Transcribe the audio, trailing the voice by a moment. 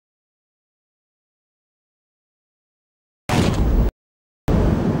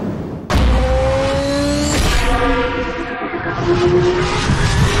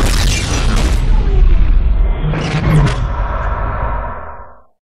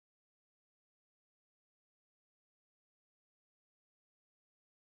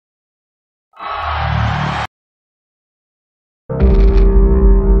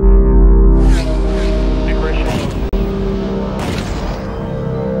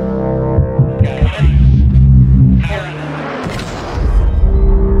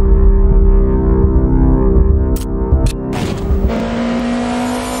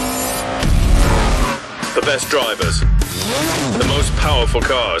drivers, the most powerful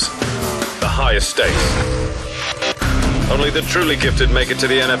cars, the highest stakes. Only the truly gifted make it to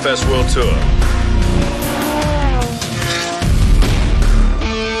the NFS World Tour.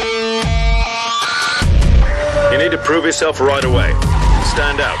 You need to prove yourself right away.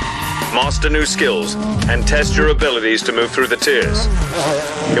 Stand out, master new skills, and test your abilities to move through the tiers.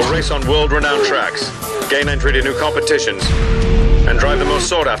 You'll race on world-renowned tracks, gain entry to new competitions, and drive the most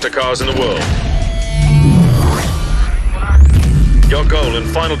sought-after cars in the world. Your goal and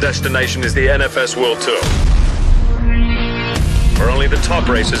final destination is the NFS World Tour, where only the top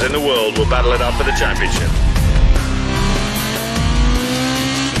racers in the world will battle it out for the championship.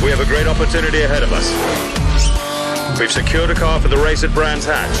 We have a great opportunity ahead of us. We've secured a car for the race at Brands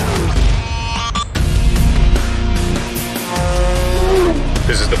Hatch.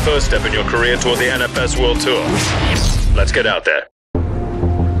 This is the first step in your career toward the NFS World Tour. Let's get out there.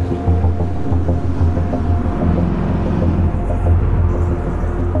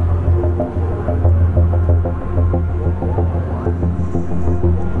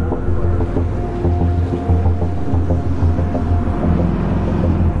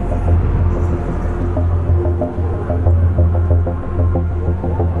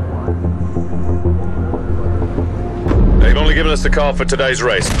 Given us the car for today's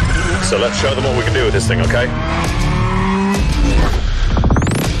race, so let's show them what we can do with this thing, okay?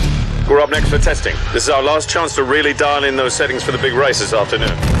 We're up next for testing. This is our last chance to really dial in those settings for the big race this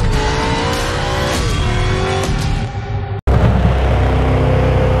afternoon.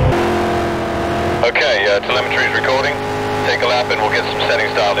 Okay, telemetry is recording. Take a lap and we'll get some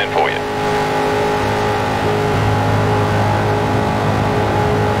settings dialed in for you.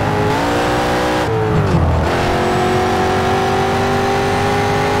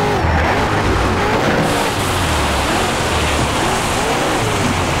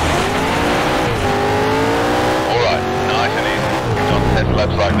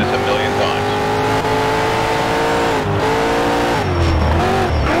 Laps like this a million times.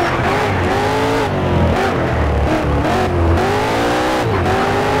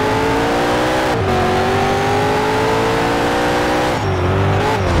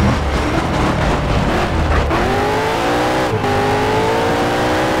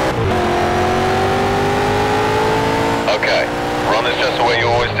 Okay, run this just the way you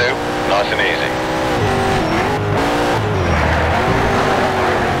always do, nice and easy.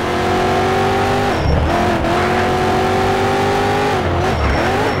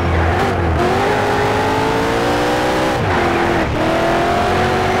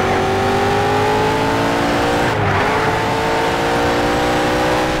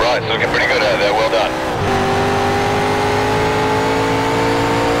 It's looking pretty good out there, well done.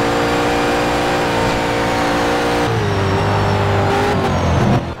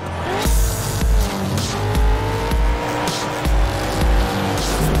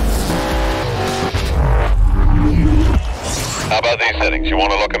 How about these settings? You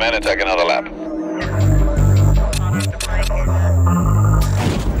want to lock them in and take another lap?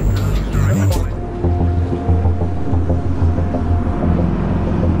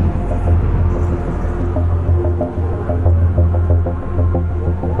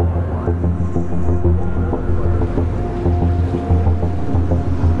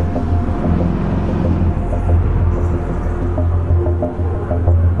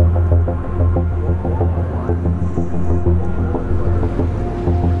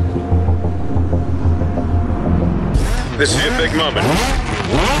 This is your big moment.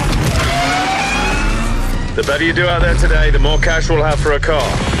 The better you do out there today, the more cash we'll have for a car.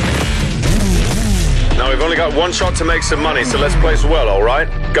 Now we've only got one shot to make some money, so let's place well, all right?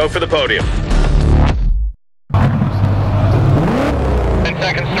 Go for the podium. 10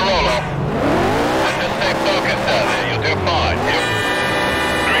 seconds to roll off. And just stay focused out there, you'll do fine.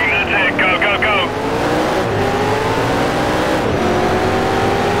 Green, that's it, go, go, go.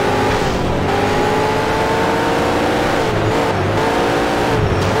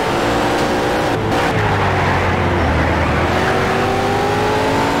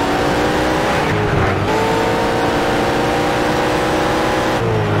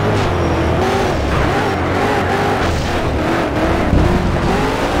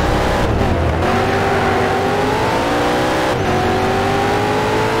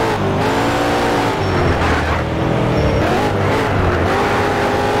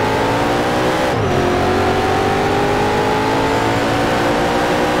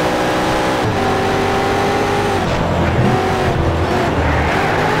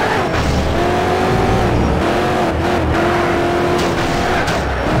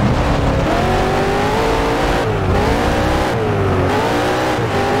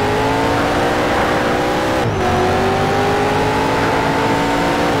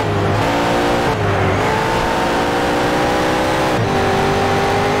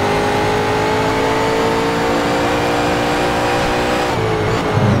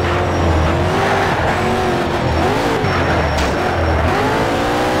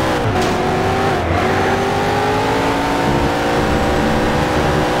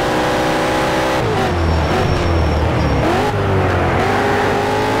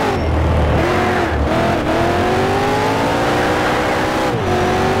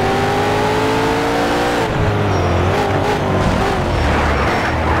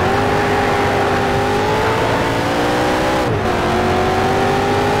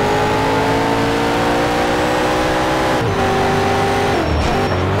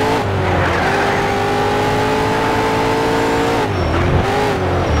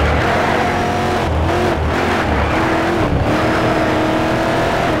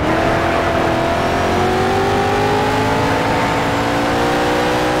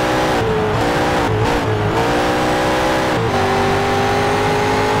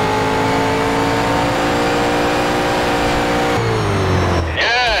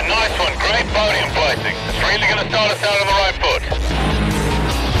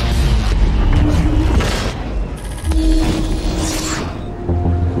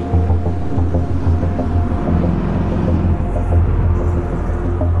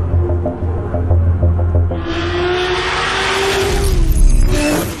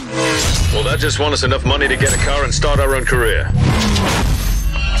 I just want us enough money to get a car and start our own career.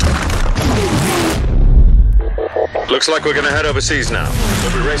 Looks like we're going to head overseas now.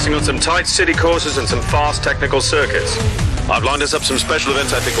 We'll be racing on some tight city courses and some fast technical circuits. I've lined us up some special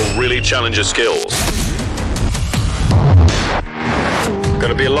events I think will really challenge your skills.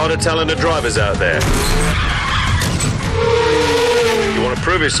 Gonna be a lot of talented drivers out there. You want to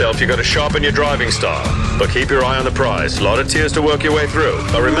prove yourself, you got to sharpen your driving style. But keep your eye on the prize. A lot of tiers to work your way through.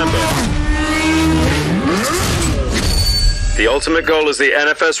 But remember, the ultimate goal is the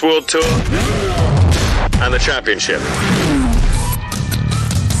NFS World Tour and the championship.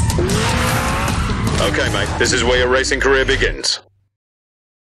 Okay, mate, this is where your racing career begins.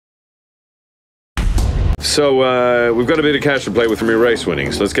 So, we've got a bit of cash to play with from your race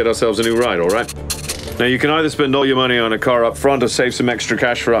winnings. Let's get ourselves a new ride, all right? Now, you can either spend all your money on a car up front or save some extra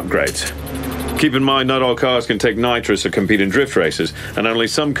cash for upgrades. Keep in mind, not all cars can take nitrous or compete in drift races, and only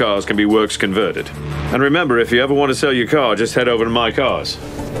some cars can be works converted. And remember, if you ever want to sell your car, just head over to My Cars.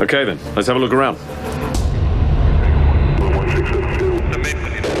 Okay then, let's have a look around.